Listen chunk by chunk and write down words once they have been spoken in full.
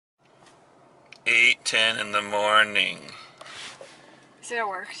8:10 in the morning. Is it a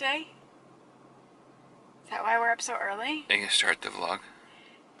work day? Is that why we're up so early? You can start the vlog.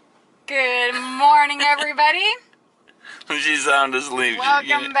 Good morning, everybody. She's sound asleep.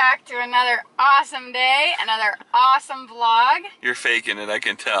 Welcome back to another awesome day, another awesome vlog. You're faking it, I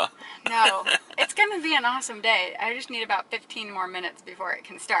can tell. No, it's going to be an awesome day. I just need about 15 more minutes before it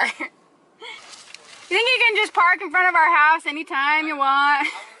can start. You think you can just park in front of our house anytime you want?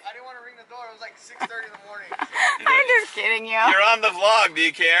 I didn't want to ring the door. It was like 6:30 in the morning. I'm just kidding you. You're on the vlog, do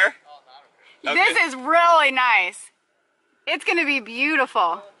you care? Oh, not okay. This is really nice. It's going to be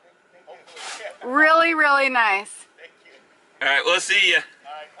beautiful. Really, really nice. Thank you. Alright, we'll see you.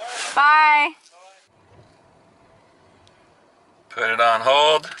 Bye. Put it on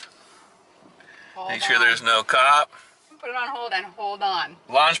hold. Hold Make sure on. there's no cop. Put it on hold and hold on.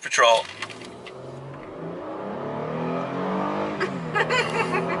 Launch patrol.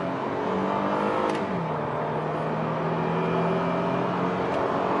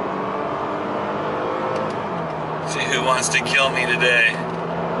 See who wants to kill me today.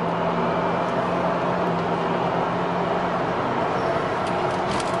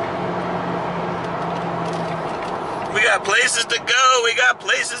 We got places to go. We got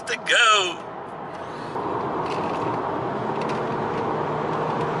places to go.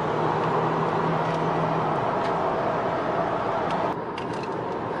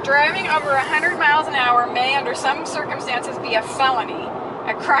 Driving over 100 miles an hour may, under some circumstances, be a felony,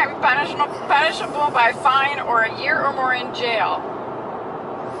 a crime punishable by fine or a year or more in jail.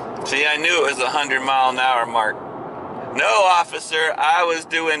 See, I knew it was the 100-mile-an-hour mark. No, officer, I was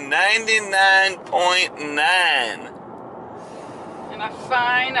doing 99.9. And a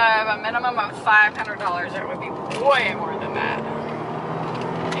fine of a minimum of $500. It would be way more than that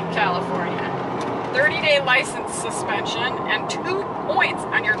in California. 30-day license suspension and 2 points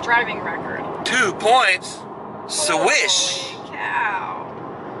on your driving record. 2 points? Swish! Holy cow.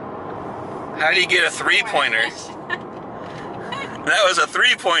 How do you get a three-pointer? That was a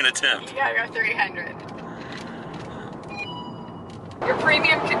three-point attempt. You gotta go 300. Your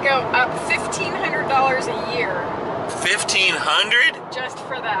premium could go up $1,500 a year. 1,500? Just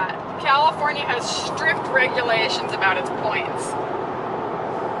for that. California has strict regulations about its points.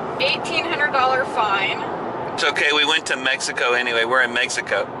 $1,800 fine. It's okay, we went to Mexico anyway. We're in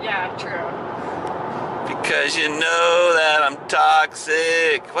Mexico. Yeah, true. Because you know that I'm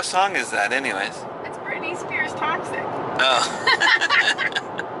toxic. What song is that anyways? It's Britney Spears Toxic. Oh.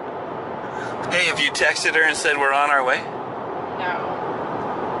 Hey, have you texted her and said we're on our way? No.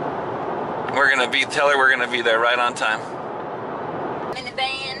 Tell her we're gonna be there right on time.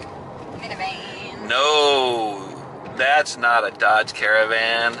 Minivan. No, that's not a Dodge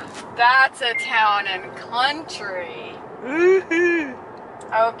Caravan. That's a town and country. Woohoo!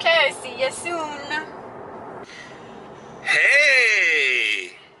 Okay, see you soon.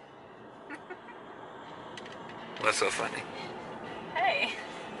 Hey! What's so funny? Hey.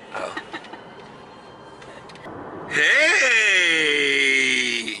 Oh.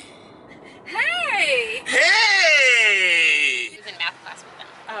 Hey! Hey! Hey! He was in math class with them.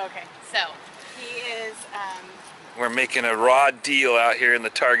 Oh, okay. So, He is, We're making a raw deal out here in the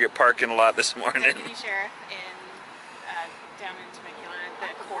Target parking lot this morning. deputy sheriff in down in Temecula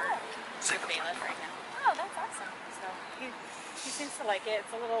at the court with bailiff right now. oh, that's awesome. So he seems to like it.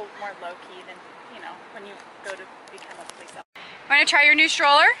 It's a little more low key than when you go to become a police officer. Want to try your new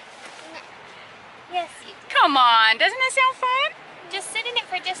stroller? Yes, you do. Come on, doesn't it sound fun? Just sit in it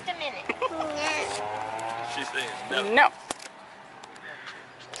for just a minute. She's saying no. No.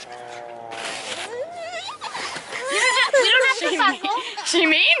 We don't have to fussle. She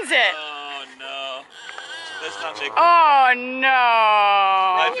means it. Oh no. Let's not make Oh no.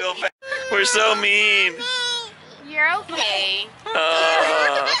 I feel bad. We're so mean. You're okay. Do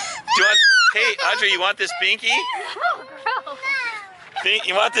you want, hey, Audrey, you want this binky? Oh, gross.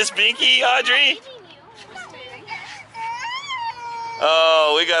 You want this binky, Audrey?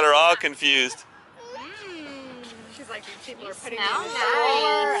 Oh, we got her all confused. She's like, these people are putting smell me in the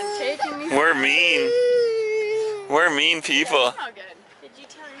stroller nice. and taking me. We're mean. We're mean people. Smell good. Did you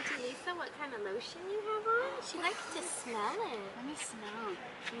tell Auntie Lisa what kind of lotion you have on? She likes to smell it. Let me smell.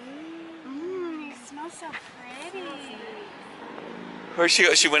 You smell so pretty. Where'd she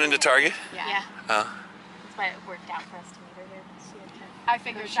go? She went into Target? Yeah. Oh. That's why it worked out for us to meet her there. She had to I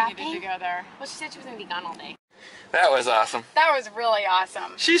figured she needed to shopping? go there. Well, she said she was going to be gone all day. That was awesome. That was really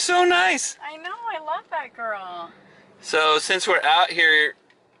awesome. She's so nice. I know, I love that girl. So since we're out here,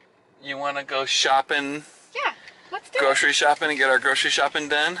 you want to go shopping, Yeah, let's do it. grocery shopping, and get our grocery shopping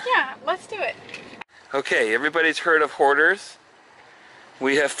done? Yeah, let's do it. Okay, everybody's heard of hoarders.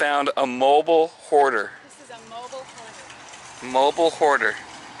 We have found a mobile hoarder. This is a mobile hoarder. Mobile hoarder.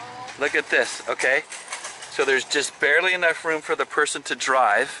 Look at this, okay? So there's just barely enough room for the person to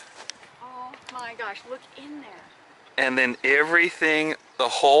drive. Oh my gosh, look in there. And then everything, the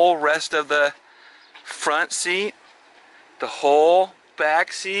whole rest of the front seat, the whole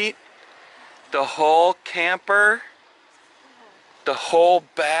back seat, the whole camper, the whole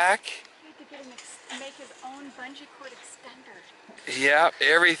back. He had to get make his own bungee cord extender. Yeah,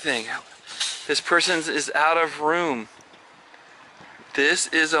 everything. This person is out of room. This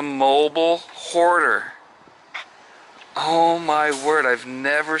is a mobile hoarder. Oh my word, I've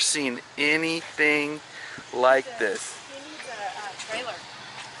never seen anything like this. He needs a trailer.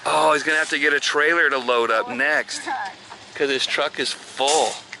 Oh, he's gonna have to get a trailer to load up next because his truck is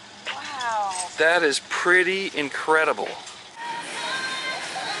full. Wow. That is pretty incredible.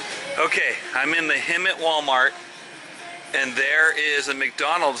 Okay, I'm in the Hemet Walmart, and there is a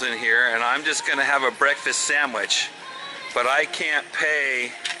McDonald's in here, and I'm just gonna have a breakfast sandwich, but I can't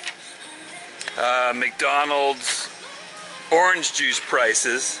pay McDonald's orange juice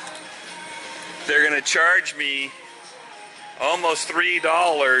prices. They're gonna charge me almost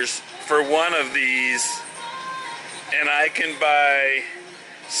 $3 for one of these, and I can buy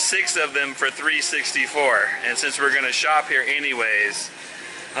 6 of them for $3.64. And since we're gonna shop here anyways,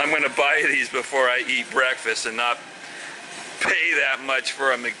 I'm gonna buy these before I eat breakfast and not pay that much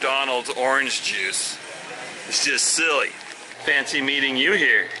for a McDonald's orange juice. It's just silly. Fancy meeting you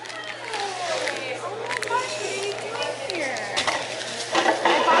here.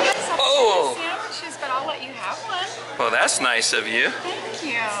 Oh! Sandwiches, but I'll let you have one. Well, that's nice of you. Thank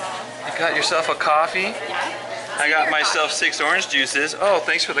you. You got yourself a coffee? Yeah. I got myself 6 orange juices. Oh,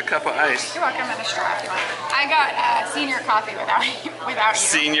 thanks for the cup of ice. You're welcome. And a straw if you want. I got senior coffee without you.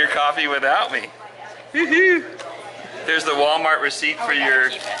 Senior coffee without me. Woohoo! There's the Walmart receipt for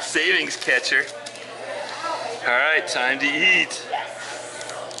your savings catcher. All right, time to eat.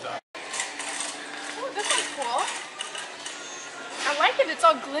 Oh, this one's cool. I like it. It's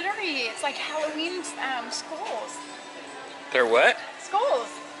all glittery. It's like Halloween skulls. They're what? Skulls.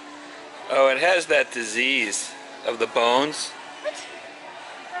 Oh, it has that disease of the bones. What?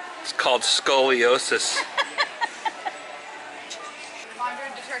 It's called scoliosis.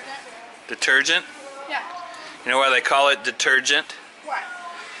 Laundry detergent? Detergent? Yeah. You know why they call it detergent? Why?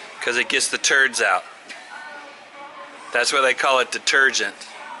 Because it gets the turds out. That's why they call it detergent.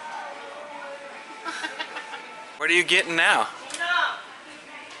 What are you getting now?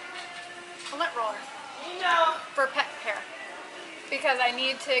 A lint roller. No. For pet hair. Because I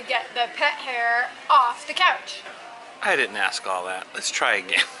need to get the pet hair off the couch. I didn't ask all that. Let's try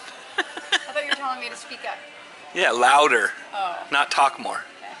again. I thought you were telling me to speak up. Yeah, louder. Oh. Not talk more.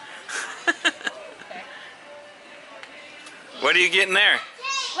 Okay. Okay. What are you getting there?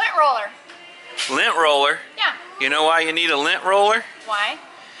 Lint roller. Lint roller? Yeah. You know why you need a lint roller? Why?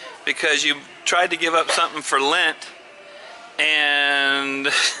 Because you tried to give up something for Lent and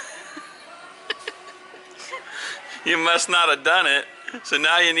you must not have done it, so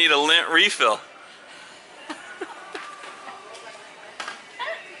now you need a lint refill.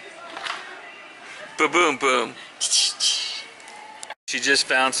 Ba-boom boom. She just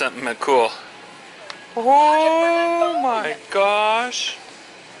found something cool. Oh my gosh.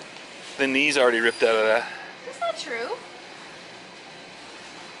 The knee's already ripped out of that. That's not true.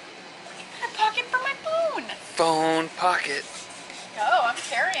 A pocket for my phone. Phone pocket. Oh, I'm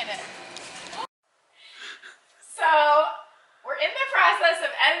carrying it. So, we're in the process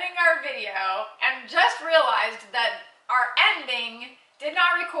of editing our video and just realized that our ending did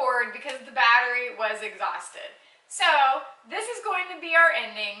not record because the battery was exhausted. So, this is going to be our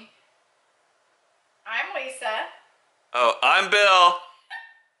ending. I'm Lisa. Oh, I'm Bill.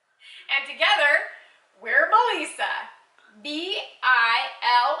 And together, we're Billisa. B-I-L-L-I-S-A.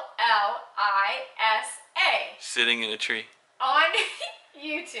 Sitting in a tree. On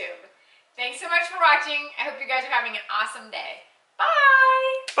YouTube. Thanks so much for watching. I hope you guys are having an awesome day.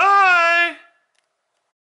 Bye! Bye!